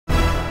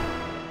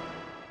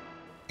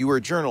You were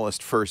a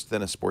journalist first,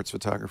 then a sports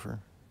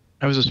photographer?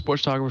 I was a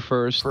sports photographer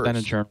first, then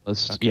a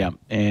journalist. Okay. Yeah,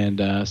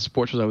 and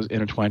sports was always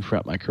intertwined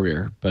throughout my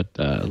career, but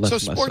less and less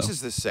so. Sports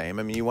is the same.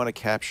 I mean, you want to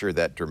capture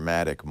that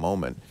dramatic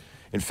moment.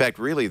 In fact,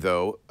 really,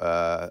 though,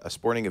 a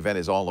sporting event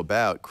is all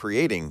about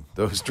creating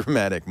those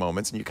dramatic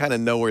moments, and you kind of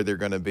know where they're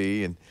going to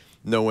be and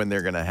know when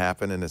they're going to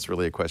happen, and it's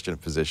really a question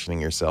of positioning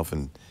yourself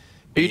and.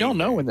 You don't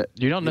know when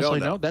you don't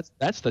necessarily know.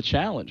 That's the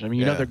challenge. I mean,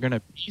 you know, there are going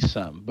to be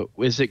some, but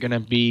is it going to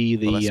be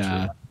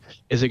the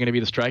is it going to be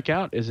the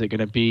strikeout? Is it going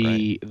to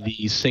be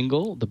the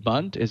single, the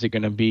bunt? Is it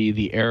going to be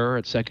the error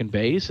at second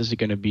base? Is it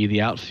going to be the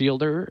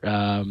outfielder?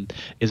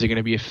 Is it going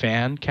to be a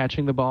fan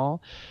catching the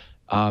ball?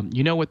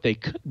 You know what they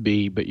could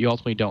be, but you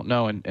ultimately don't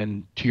know.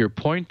 And to your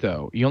point,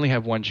 though, you only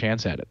have one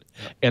chance at it,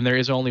 and there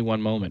is only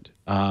one moment.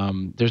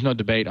 There's no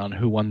debate on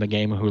who won the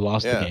game or who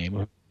lost the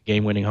game,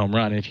 game-winning home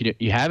run. And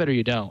if you have it or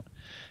you don't.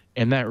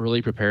 And that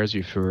really prepares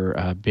you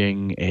for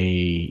being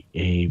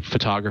a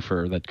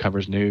photographer that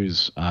covers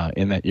news,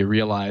 in that you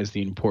realize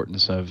the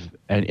importance of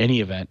any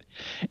event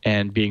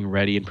and being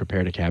ready and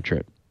prepared to capture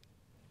it.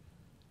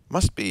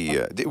 Must be.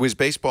 Was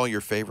baseball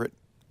your favorite?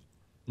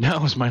 No,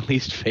 it was my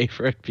least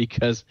favorite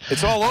because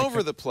it's all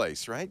over the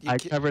place, right? I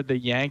covered the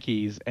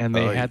Yankees, and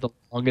they had the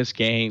longest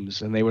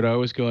games, and they would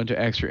always go into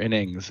extra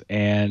innings,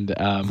 and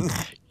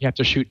you have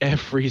to shoot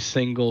every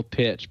single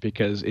pitch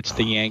because it's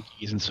the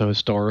Yankees and so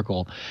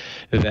historical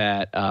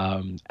that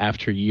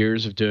after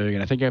years of doing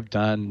it, I think I've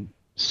done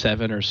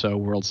 7 or so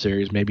World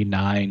Series, maybe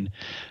 9.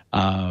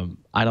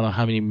 I don't know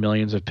how many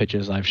millions of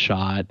pitches I've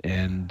shot,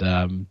 and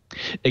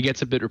it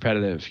gets a bit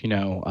repetitive. You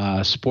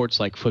know, sports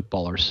like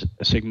football are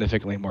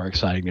significantly more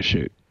exciting to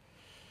shoot.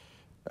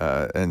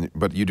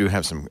 But you do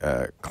have some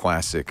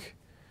classic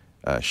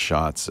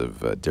shots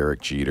of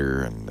Derek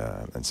Jeter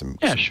and some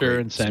and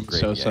Sammy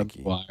Sosa,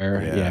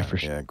 McGwire, for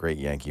sure. Yeah, great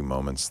Yankee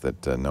moments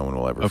that no one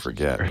will ever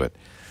forget. Sure.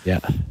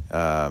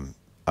 But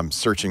I'm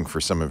searching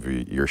for some of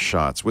your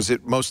shots. Was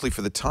it mostly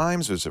for the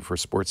Times, or was it for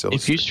Sports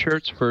Illustrated? A few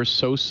shirts for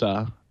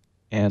Sosa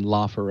and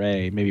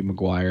LaFerre, maybe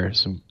McGwire.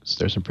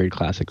 There's some pretty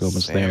classic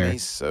moments there. Sammy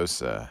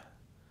Sosa.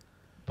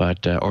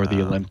 But or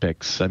the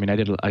Olympics. I mean, I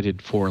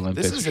did 4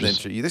 Olympics. This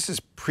is This is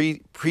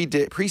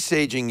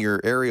presaging your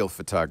aerial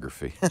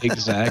photography.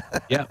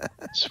 Exactly. Yeah.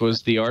 This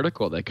was the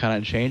article that kind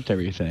of changed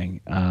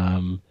everything.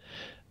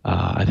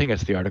 I think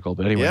that's the article,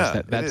 but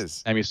anyways, that's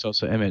Sammy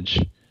Sosa image.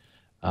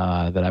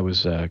 That I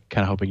was kind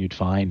of hoping you'd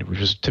find, which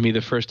was, to me,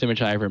 the first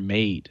image I ever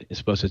made is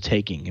supposed to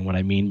taking. And what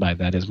I mean by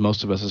that is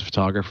most of us as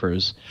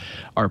photographers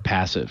are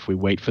passive. We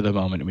wait for the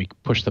moment and we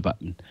push the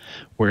button.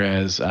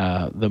 Whereas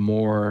the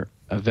more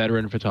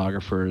veteran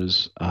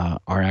photographers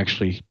are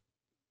actually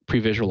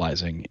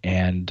pre-visualizing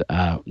and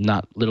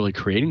not literally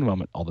creating the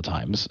moment all the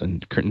times.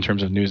 And in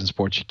terms of news and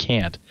sports, you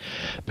can't.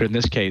 But in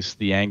this case,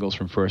 the angles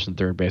from first and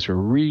third base were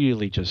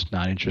really just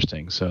not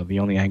interesting. So the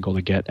only angle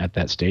to get at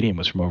that stadium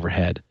was from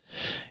overhead.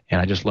 And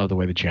I just love the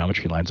way the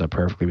geometry lines up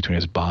perfectly between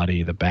his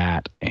body, the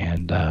bat,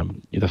 and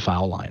the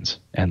foul lines,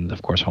 and,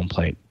 of course, home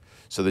plate.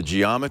 So the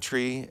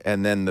geometry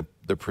and then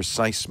the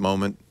precise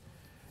moment.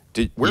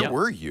 Where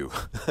were you?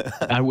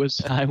 I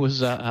was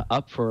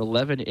up for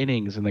 11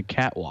 innings in the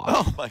catwalk.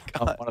 Oh, my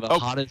God. One of the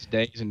hottest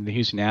days in the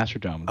Houston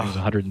Astrodome. It was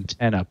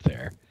 110 up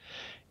there.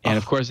 And,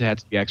 of course, it had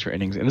to be extra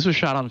innings. And this was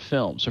shot on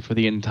film. So for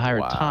the entire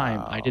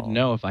time, I didn't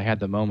know if I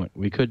had the moment.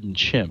 We couldn't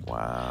chimp.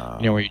 Wow.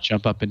 You know, where you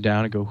jump up and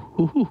down and go,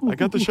 hoo, hoo, hoo, I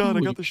got the shot.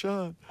 hoo. I got the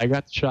shot. I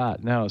got the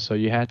shot. No, so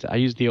you had to. I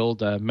used the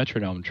old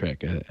metronome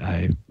trick.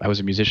 I was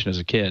a musician as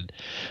a kid,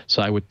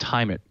 so I would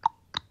time it.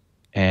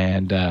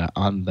 And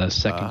on the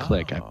second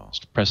click, I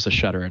just press the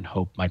shutter and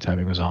hope my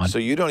timing was on. So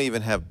you don't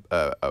even have,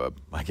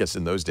 I guess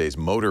in those days,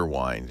 motor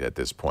wind at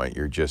this point.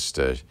 You're just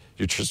trying to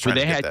get that.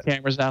 They had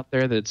cameras out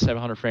there that had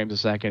 700 frames a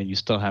second, and you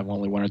still have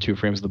only 1 or 2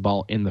 frames of the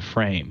ball in the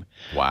frame.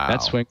 Wow.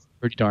 That swings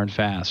pretty darn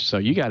fast. So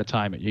you got to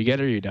time it. You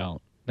get it or you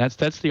don't.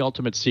 That's the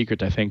ultimate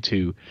secret, I think,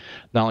 to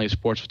not only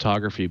sports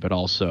photography but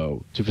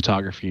also to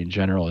photography in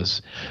general.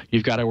 Is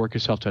you've got to work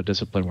yourself to a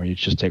discipline where you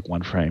just take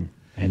 1 frame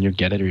and you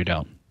get it or you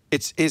don't.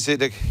 Is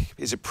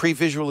it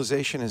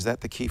pre-visualization? Is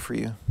that the key for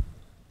you?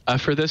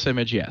 For this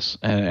image, yes,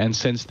 and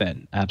since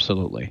then,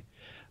 absolutely.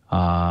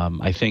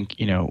 I think,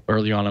 you know,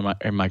 early on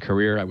in my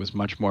career, I was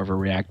much more of a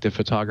reactive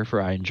photographer.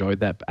 I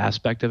enjoyed that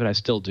aspect of it. I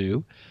still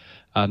do,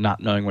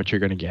 not knowing what you're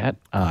going to get.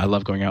 I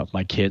love going out with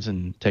my kids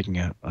and taking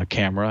a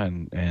camera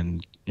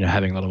and you know,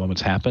 having little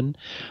moments happen.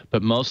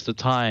 But most of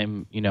the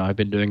time, you know, I've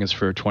been doing this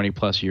for 20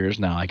 plus years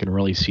now. I can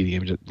really see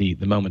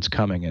the moments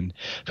coming. And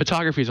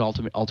photography is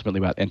ultimately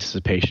about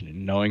anticipation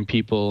and knowing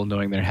people,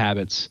 knowing their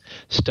habits,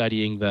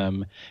 studying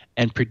them,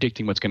 and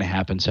predicting what's going to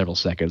happen several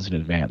seconds in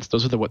advance.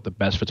 Those are what the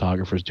best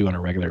photographers do on a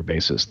regular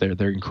basis.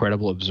 They're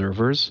incredible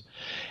observers,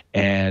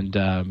 and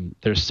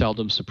they're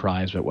seldom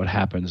surprised at what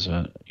happens,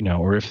 you know,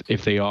 or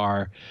if they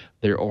are,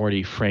 they're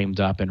already framed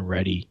up and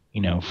ready,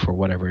 you know, for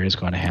whatever is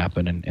going to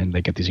happen, and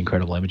they get these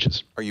incredible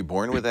images. Are you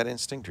born with that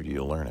instinct, or do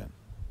you learn it?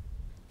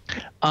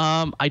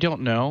 I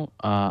don't know.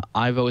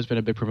 I've always been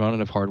a big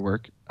proponent of hard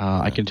work.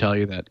 I can tell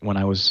you that when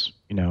I was,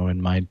 you know,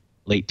 in my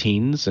late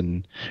teens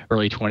and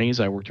early 20s,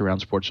 I worked around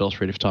Sports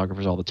Illustrated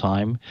photographers all the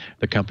time.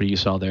 The company you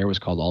saw there was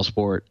called All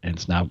Sport, and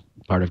it's now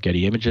part of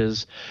Getty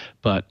Images.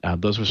 But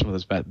those were some of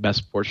the best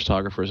sports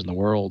photographers in the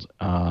world.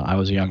 I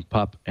was a young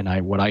pup,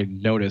 and what I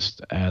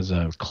noticed as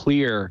a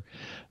clear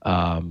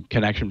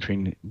connection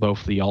between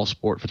both the All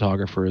Sport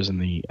photographers and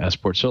the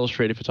Sports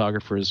Illustrated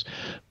photographers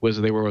was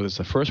they were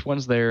the first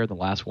ones there, the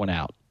last one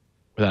out,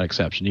 without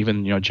exception.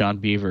 Even John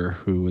Beaver,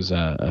 who was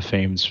a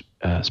famed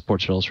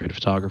Sports Illustrated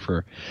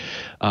photographer,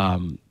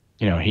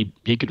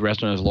 he could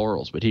rest on his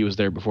laurels, but he was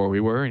there before we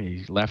were, and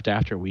he left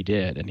after we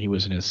did, and he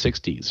was in his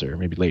 60s or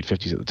maybe late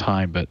 50s at the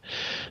time. But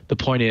the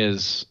point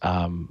is,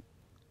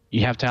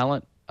 you have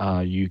talent,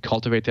 you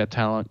cultivate that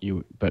talent,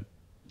 but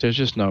there's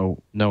just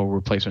no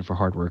replacement for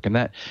hard work, and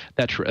that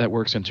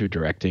works into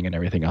directing and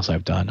everything else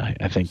I've done.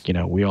 I think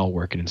we all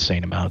work an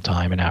insane amount of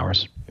time and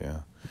hours.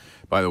 Yeah.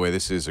 By the way,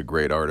 this is a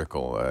great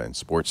article in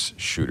Sports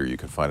Shooter. You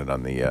can find it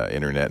on the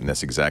internet, and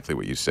that's exactly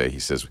what you say. He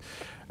says,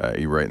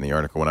 you write in the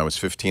article, when I was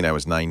 15, I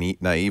was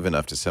naive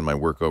enough to send my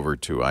work over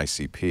to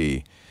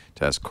ICP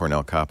to ask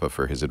Cornel Coppa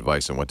for his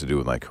advice on what to do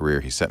with my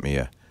career. He sent me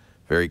a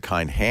very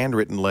kind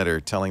handwritten letter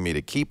telling me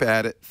to keep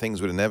at it.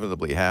 Things would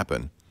inevitably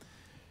happen.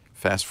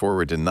 Fast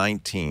forward to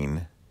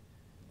 19,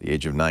 the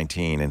age of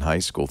 19 in high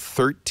school,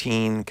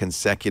 13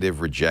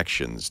 consecutive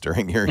rejections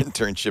during your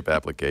internship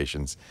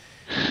applications.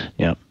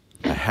 Yep.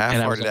 A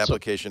half-hearted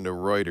application to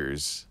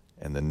Reuters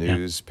and the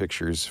News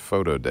Pictures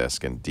Photo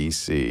Desk in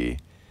D.C.,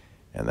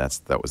 and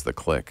that was the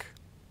click.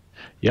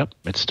 Yep,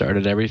 it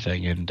started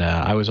everything. And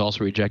I was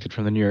also rejected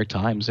from the New York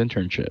Times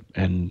internship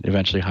and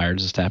eventually hired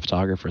as a staff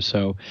photographer.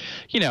 So,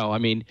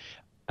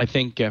 I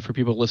think for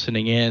people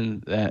listening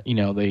in,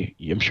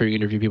 I'm sure you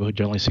interview people who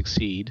generally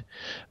succeed.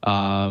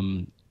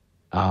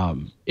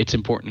 It's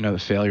important to know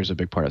that failure is a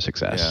big part of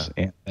success,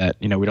 and that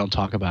we don't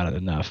talk about it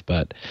enough.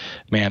 But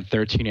man,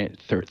 13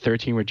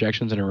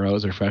 rejections in a row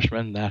as a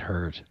freshman, that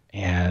hurt,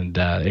 and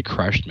it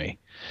crushed me.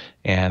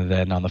 And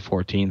then on the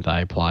 14th,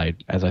 I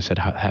applied, as I said,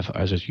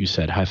 as you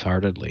said,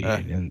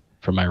 half-heartedly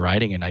for my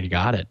writing, and I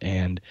got it.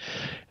 And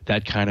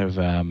that kind of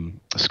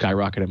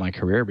skyrocketed my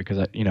career because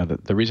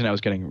the reason I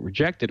was getting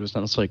rejected was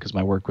not necessarily because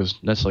my work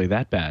was necessarily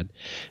that bad.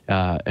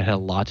 It had a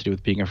lot to do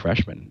with being a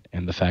freshman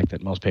and the fact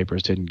that most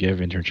papers didn't give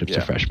internships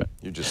to freshmen.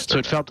 So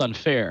it felt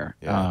unfair.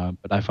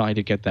 But I finally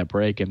did get that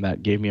break, and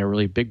that gave me a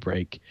really big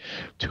break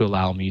to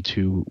allow me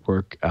to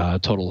work a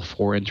total of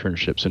 4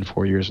 internships in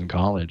 4 years in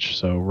college.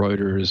 So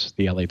Reuters,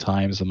 the LA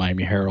Times, the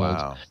Miami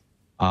Herald,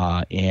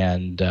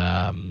 and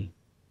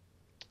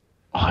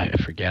I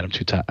forget.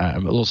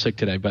 I'm a little sick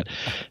today, but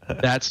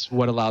that's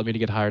what allowed me to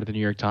get hired at the New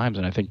York Times.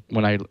 And I think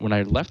when I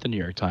left the New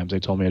York Times, they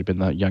told me I'd been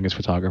the youngest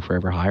photographer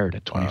ever hired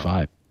at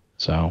 25.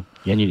 So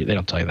they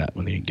don't tell you that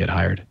when you get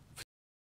hired.